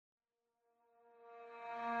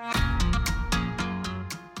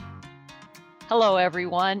Hello,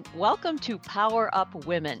 everyone. Welcome to Power Up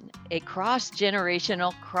Women, a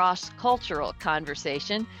cross-generational, cross-cultural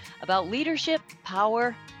conversation about leadership,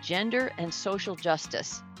 power, gender, and social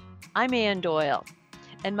justice. I'm Ann Doyle,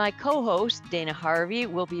 and my co-host, Dana Harvey,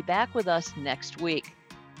 will be back with us next week.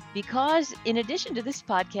 Because in addition to this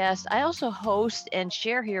podcast, I also host and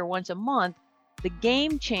share here once a month the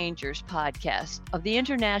Game Changers podcast of the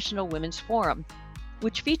International Women's Forum,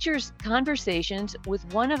 which features conversations with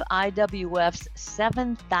one of IWF's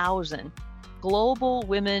 7,000 global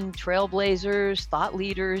women trailblazers, thought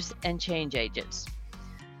leaders, and change agents.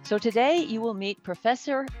 So today you will meet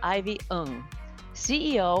Professor Ivy Ng,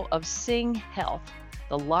 CEO of Sing Health,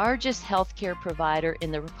 the largest healthcare provider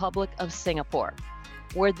in the Republic of Singapore,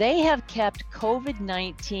 where they have kept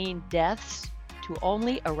COVID-19 deaths to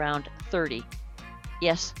only around 30.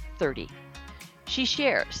 Yes, 30. She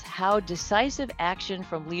shares how decisive action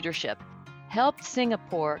from leadership helped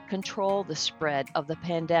Singapore control the spread of the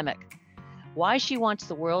pandemic, why she wants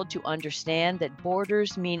the world to understand that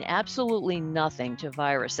borders mean absolutely nothing to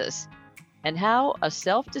viruses, and how a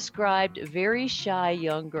self-described very shy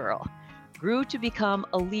young girl grew to become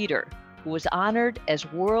a leader who was honored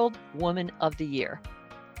as World Woman of the Year.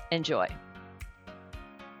 Enjoy.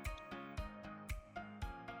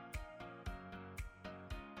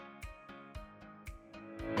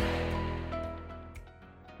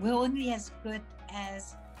 We're only as good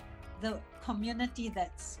as the community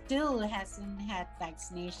that still hasn't had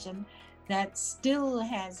vaccination, that still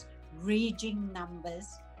has raging numbers.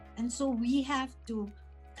 And so we have to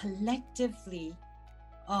collectively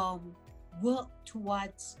work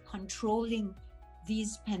towards controlling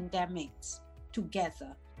these pandemics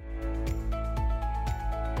together.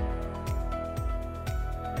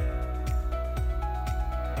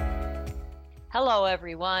 Hello,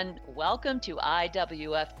 everyone. Welcome to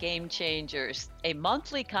IWF Game Changers, a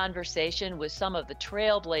monthly conversation with some of the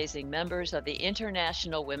trailblazing members of the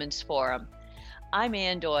International Women's Forum. I'm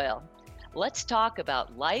Ann Doyle. Let's talk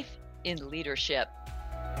about life in leadership.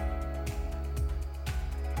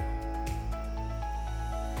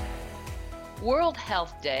 World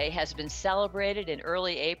Health Day has been celebrated in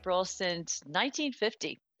early April since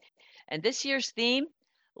 1950. And this year's theme,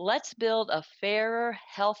 let's build a fairer,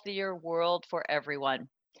 healthier world for everyone.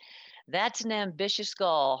 That's an ambitious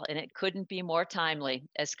goal, and it couldn't be more timely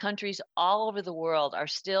as countries all over the world are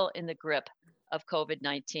still in the grip of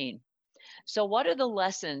COVID-19. So what are the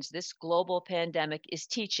lessons this global pandemic is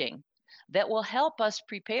teaching that will help us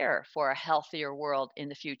prepare for a healthier world in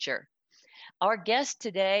the future? Our guest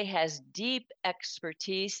today has deep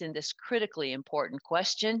expertise in this critically important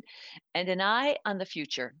question and an eye on the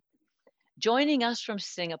future. Joining us from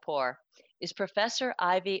Singapore is Professor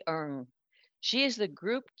Ivy Ng. She is the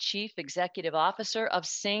Group Chief Executive Officer of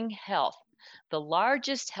Sing Health, the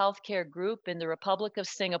largest healthcare group in the Republic of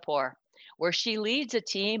Singapore, where she leads a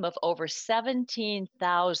team of over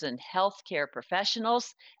 17,000 healthcare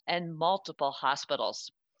professionals and multiple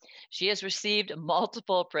hospitals. She has received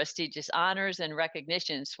multiple prestigious honors and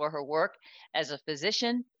recognitions for her work as a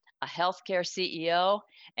physician, a healthcare CEO,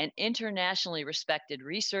 an internationally respected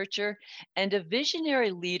researcher, and a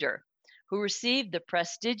visionary leader who received the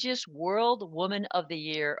prestigious World Woman of the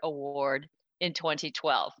Year award in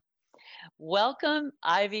 2012. Welcome,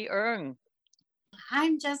 Ivy Ng.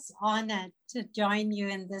 I'm just honored to join you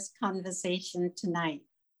in this conversation tonight.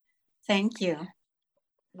 Thank you.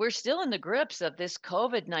 We're still in the grips of this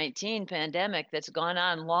COVID-19 pandemic that's gone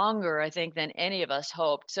on longer, I think, than any of us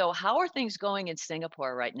hoped. So how are things going in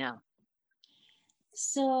Singapore right now?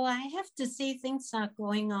 So I have to say things are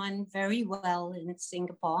going on very well in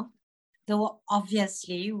Singapore, though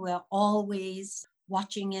obviously we're always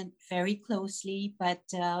watching it very closely, but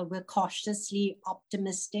we're cautiously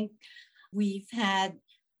optimistic. We've had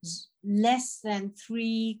less than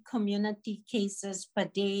 3 community cases per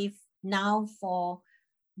day now for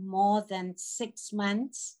more than 6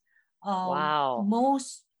 months. Wow.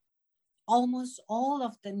 Almost all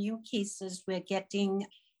of the new cases we're getting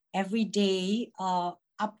every day,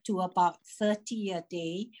 up to about 30 a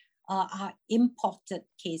day, are imported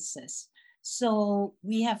cases. So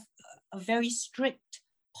we have a very strict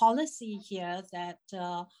policy here that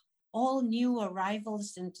all new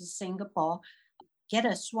arrivals into Singapore get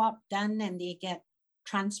a swab done and they get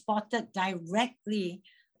transported directly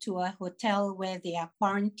to a hotel where they are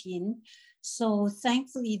quarantined. So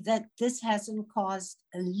thankfully that this hasn't caused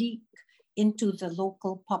a leak into the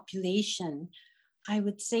local population. I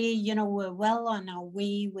would say, we're well on our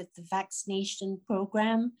way with the vaccination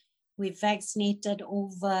program. We've vaccinated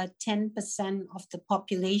over 10% of the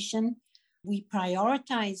population. We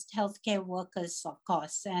prioritized healthcare workers, of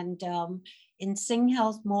course, and in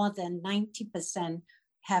SingHealth, more than 90%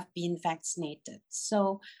 have been vaccinated.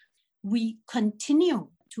 So we continue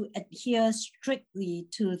to adhere strictly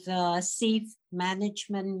to the safe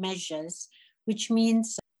management measures, which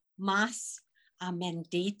means masks are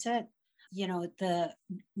mandated. You know, the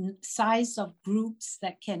size of groups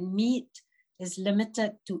that can meet is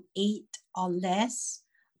limited to 8 or less.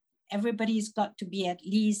 Everybody's got to be at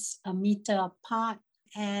least a meter apart.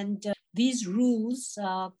 And these rules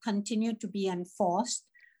continue to be enforced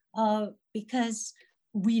because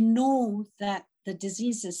we know that the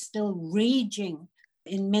disease is still raging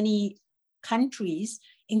in many countries,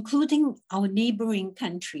 including our neighboring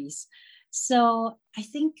countries. So I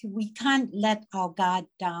think we can't let our guard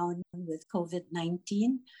down with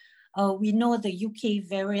COVID-19. We know the UK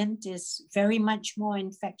variant is very much more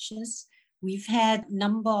infectious. We've had a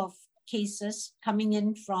number of cases coming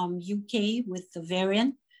in from UK with the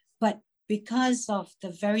variant, but because of the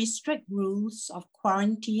very strict rules of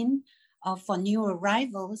quarantine for new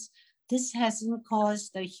arrivals, this hasn't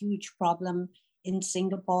caused a huge problem in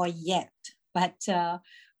Singapore yet, but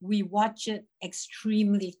we watch it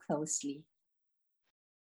extremely closely.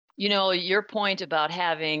 You know, your point about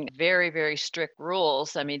having very, very strict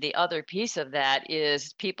rules, I mean, the other piece of that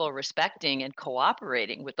is people respecting and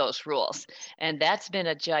cooperating with those rules. And that's been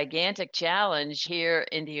a gigantic challenge here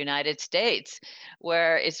in the United States,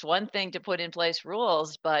 where it's one thing to put in place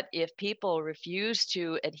rules, but if people refuse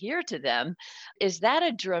to adhere to them, is that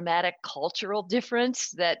a dramatic cultural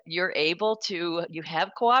difference that you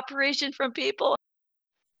have cooperation from people?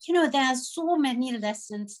 You know, there are so many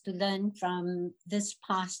lessons to learn from this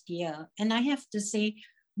past year. And I have to say,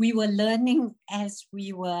 we were learning as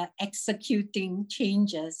we were executing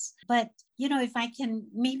changes. But, you know, if I can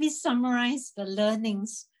maybe summarize the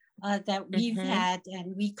learnings that we've had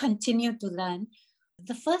and we continue to learn,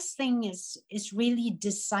 the first thing is really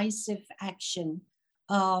decisive action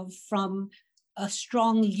from a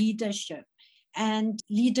strong leadership. And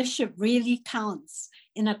leadership really counts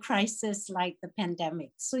in a crisis like the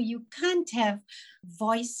pandemic. So you can't have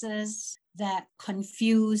voices that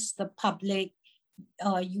confuse the public.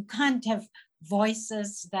 You can't have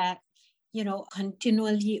voices that, you know,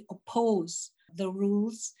 continually oppose the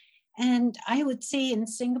rules. And I would say in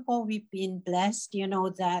Singapore, we've been blessed, you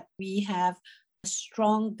know, that we have a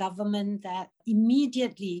strong government that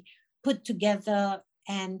immediately put together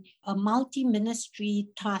a multi-ministry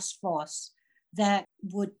task force that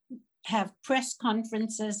would have press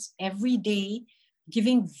conferences every day,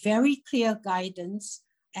 giving very clear guidance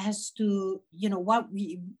as to, you know, what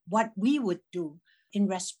we would do in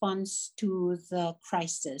response to the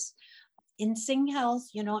crisis. In SingHealth,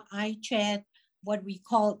 you know, I chaired what we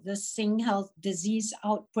call the SingHealth Disease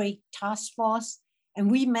Outbreak Task Force, and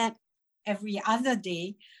we met every other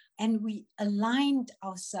day, and we aligned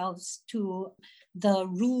ourselves to the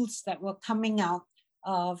rules that were coming out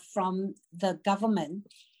from the government.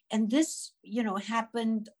 And this, you know,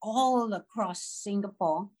 happened all across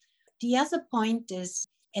Singapore. The other point is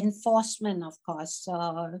enforcement, of course.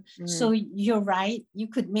 So you're right, you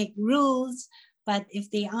could make rules, but if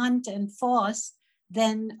they aren't enforced,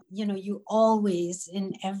 then, you know, you always,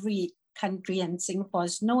 in every country, and Singapore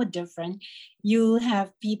is no different, you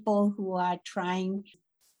have people who are trying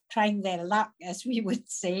their luck, as we would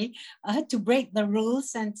say, to break the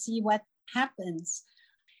rules and see what happens.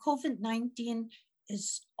 COVID-19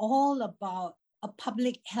 is all about a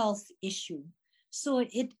public health issue. So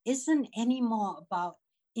it isn't anymore about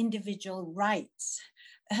individual rights.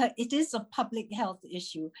 It is a public health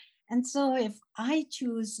issue. And so if I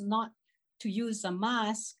choose not to use a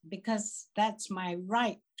mask because that's my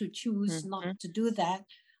right to choose not to do that,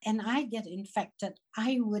 and I get infected,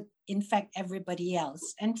 I would infect everybody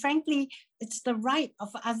else. And frankly, it's the right of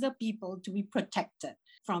other people to be protected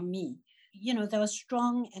from me. You know, there was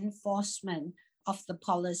strong enforcement of the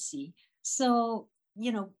policy. So,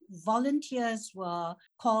 you know, volunteers were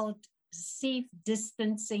called safe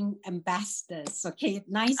distancing ambassadors. Okay,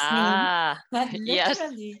 nice name, but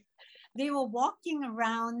literally they were walking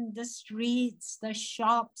around the streets, the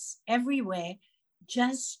shops, everywhere,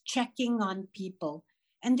 just checking on people.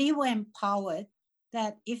 And they were empowered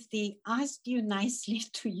that if they asked you nicely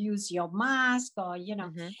to use your mask or, you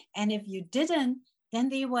know, and if you didn't, then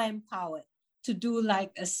they were empowered to do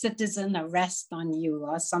like a citizen arrest on you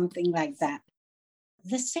or something like that.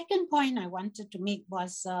 The second point I wanted to make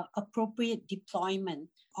was appropriate deployment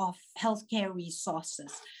of healthcare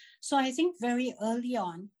resources. So I think very early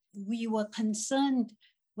on, we were concerned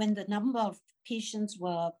when the number of patients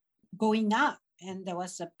were going up and there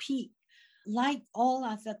was a peak. Like all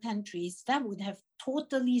other countries, that would have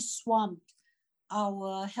totally swamped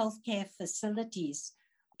our healthcare facilities.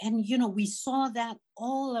 And, we saw that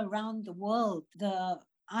all around the world. The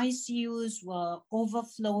ICUs were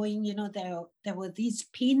overflowing. There were these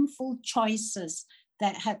painful choices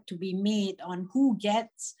that had to be made on who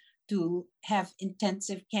gets to have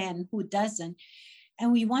intensive care and who doesn't.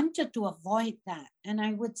 And we wanted to avoid that. And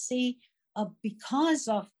I would say because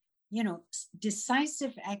of,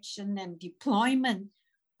 decisive action and deployment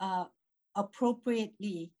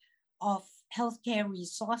appropriately of healthcare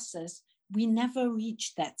resources, we never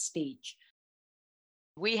reached that stage.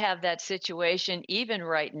 We have that situation even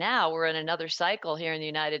right now. We're in another cycle here in the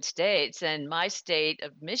United States, and my state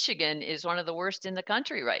of Michigan is one of the worst in the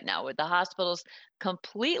country right now, with the hospitals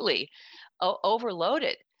completely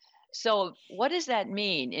overloaded. So, what does that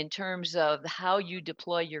mean in terms of how you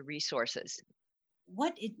deploy your resources?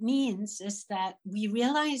 What it means is that we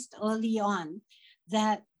realized early on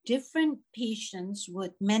that different patients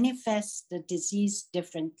would manifest the disease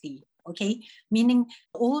differently. Okay, meaning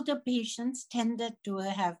older patients tended to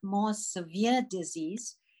have more severe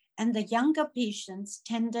disease, and the younger patients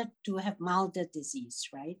tended to have milder disease,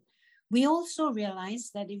 right? We also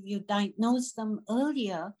realized that if you diagnose them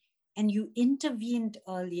earlier and you intervened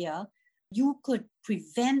earlier, you could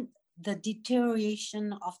prevent the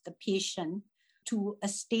deterioration of the patient to a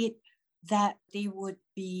state that they would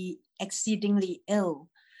be exceedingly ill.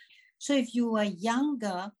 So if you were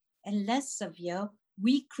younger and less severe,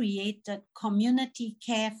 we created community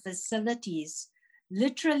care facilities.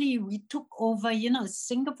 Literally, we took over,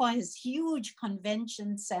 Singapore has huge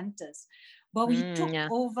convention centers, but we took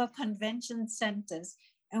over convention centers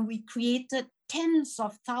and we created tens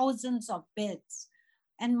of thousands of beds.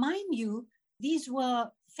 And mind you, these were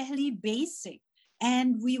fairly basic.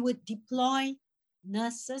 And we would deploy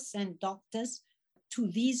nurses and doctors to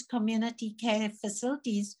these community care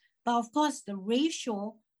facilities. But of course, the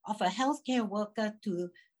ratio of a healthcare worker to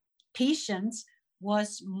patients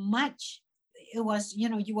was it was,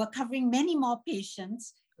 you were covering many more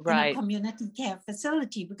patients in a community care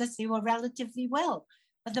facility because they were relatively well.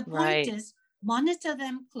 But the point is, monitor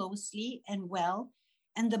them closely and well.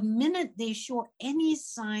 And the minute they show any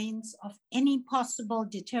signs of any possible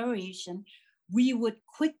deterioration, we would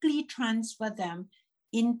quickly transfer them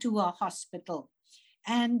into a hospital.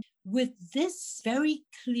 And with this very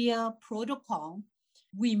clear protocol,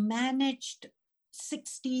 we managed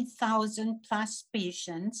 60,000 plus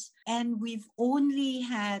patients, and we've only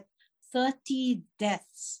had 30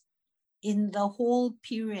 deaths in the whole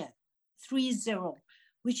period, 30,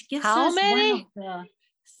 which gives us one of the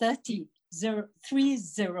 30, 30,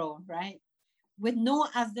 right? With no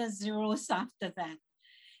other zeros after that.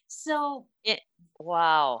 So,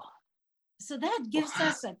 wow. So that gives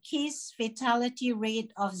us a case fatality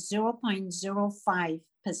rate of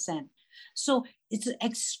 0.05%. So it's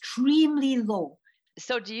extremely low.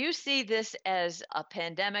 So do you see this as a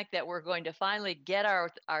pandemic that we're going to finally get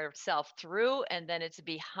ourselves through and then it's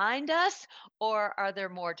behind us, or are there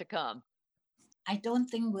more to come? I don't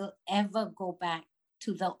think we'll ever go back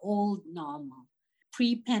to the old normal.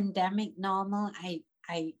 Pre-pandemic normal,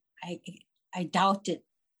 I doubt it.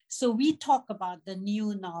 So we talk about the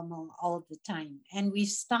new normal all the time, and we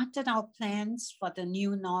started our plans for the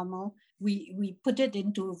new normal. We put it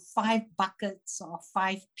into 5 buckets or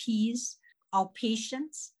 5 Ps. Our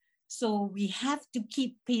patients. So we have to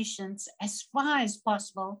keep patients as far as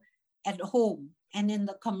possible at home and in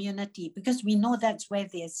the community because we know that's where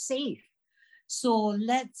they're safe. So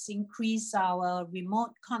let's increase our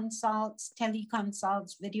remote consults,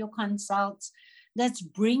 teleconsults, video consults. Let's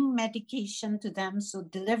bring medication to them. So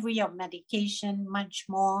delivery of medication much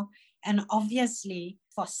more. And obviously,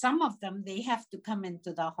 for some of them, they have to come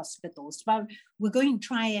into the hospitals. But we're going to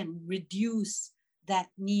try and reduce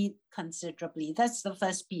that need considerably. That's the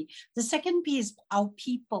first P. The second P is our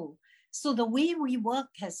people. So the way we work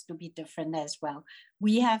has to be different as well.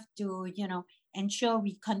 We have to, ensure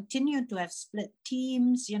we continue to have split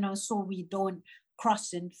teams, so we don't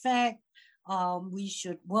cross-infect. We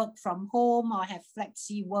should work from home or have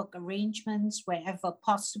flexi work arrangements wherever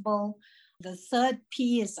possible. The third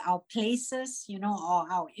P is our places,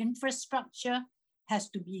 or our infrastructure has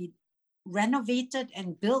to be renovated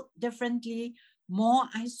and built differently. More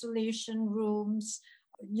isolation rooms,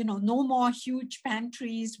 no more huge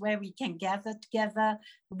pantries where we can gather together.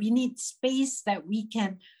 We need space that we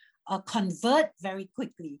can convert very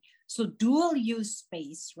quickly. So dual use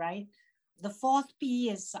space, right? The fourth P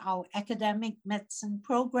is our academic medicine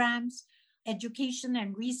programs. Education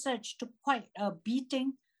and research took quite a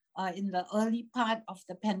beating in the early part of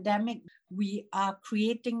the pandemic. We are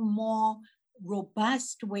creating more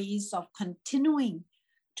robust ways of continuing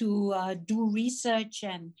to do research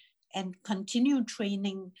and and continue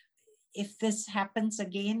training if this happens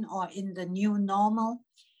again or in the new normal.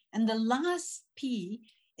 And the last P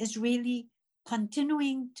is really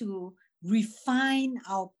continuing to refine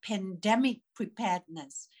our pandemic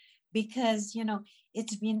preparedness, because,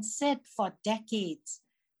 it's been said for decades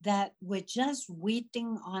that we're just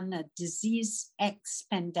waiting on a disease X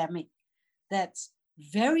pandemic that's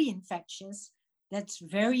very infectious, that's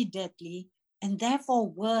very deadly, and therefore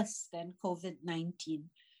worse than COVID-19.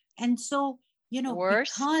 And so,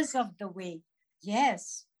 Worse? because of the way,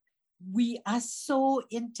 yes, we are so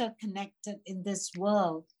interconnected in this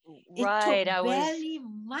world. Right. It took barely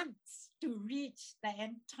months to reach the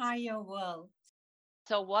entire world.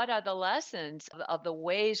 So what are the lessons of the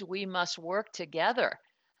ways we must work together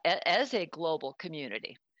as a global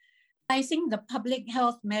community? I think the public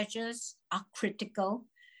health measures are critical.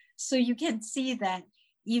 So you can see that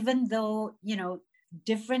even though,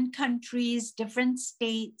 different countries, different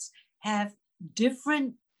states have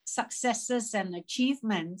different successes and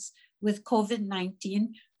achievements with COVID-19,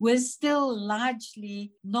 we're still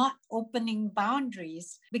largely not opening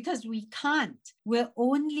boundaries because we can't. We're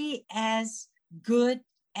only as good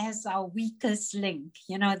as our weakest link.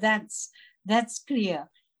 That's clear.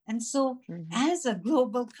 And so as a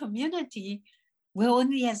global community, we're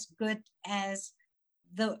only as good as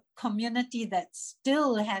the community that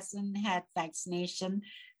still hasn't had vaccination,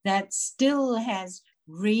 that still has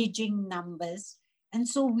raging numbers. And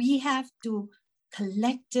so we have to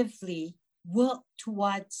collectively work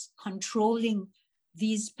towards controlling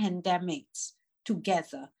these pandemics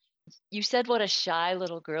together. You said what a shy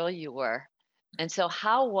little girl you were. And so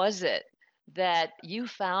how was it that you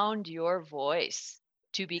found your voice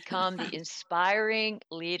to become the inspiring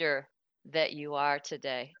leader that you are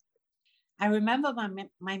today? I remember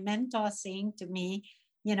my mentor saying to me,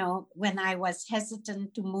 when I was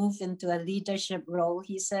hesitant to move into a leadership role,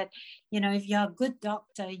 he said, if you're a good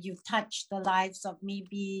doctor, you touch the lives of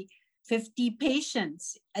maybe 50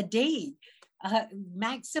 patients a day,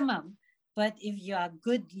 maximum. But if you're a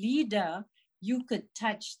good leader, you could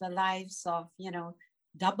touch the lives of,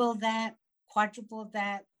 double that, quadruple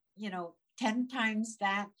that, 10 times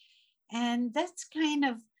that. And that's kind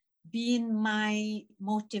of been my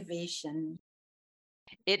motivation.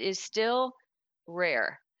 It is still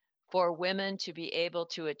rare for women to be able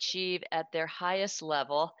to achieve at their highest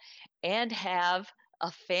level and have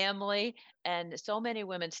a family, and so many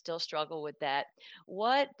women still struggle with that.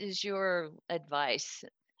 What is your advice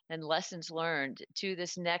and lessons learned to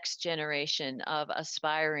this next generation of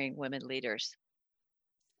aspiring women leaders?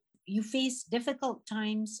 You face difficult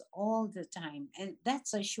times all the time, and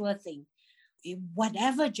that's a sure thing.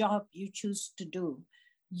 Whatever job you choose to do,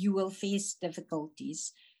 you will face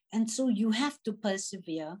difficulties. And so you have to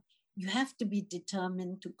persevere. You have to be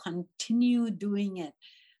determined to continue doing it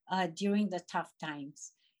during the tough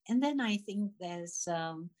times. And then I think there's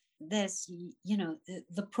the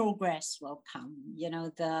progress will come,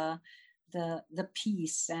 the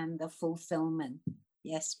peace and the fulfillment.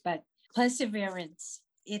 Yes, but perseverance,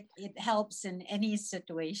 it helps in any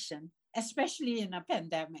situation, especially in a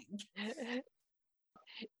pandemic.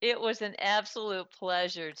 It was an absolute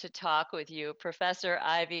pleasure to talk with you, Professor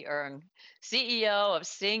Ivy Ng, CEO of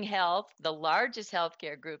Sing Health, the largest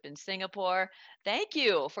healthcare group in Singapore. Thank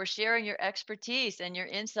you for sharing your expertise and your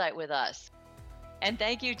insight with us. And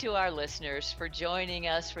thank you to our listeners for joining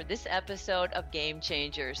us for this episode of Game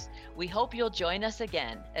Changers. We hope you'll join us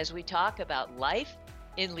again as we talk about life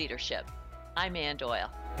in leadership. I'm Ann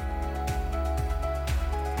Doyle.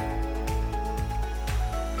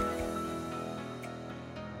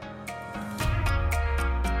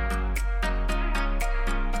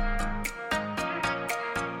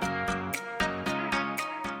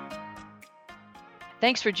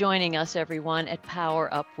 Thanks for joining us, everyone, at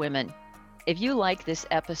Power Up Women. If you like this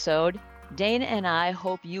episode, Dana and I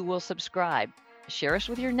hope you will subscribe, share us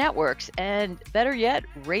with your networks, and better yet,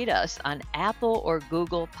 rate us on Apple or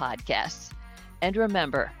Google Podcasts. And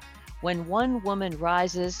remember, when one woman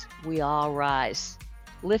rises, we all rise.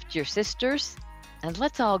 Lift your sisters, and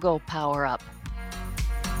let's all go power up.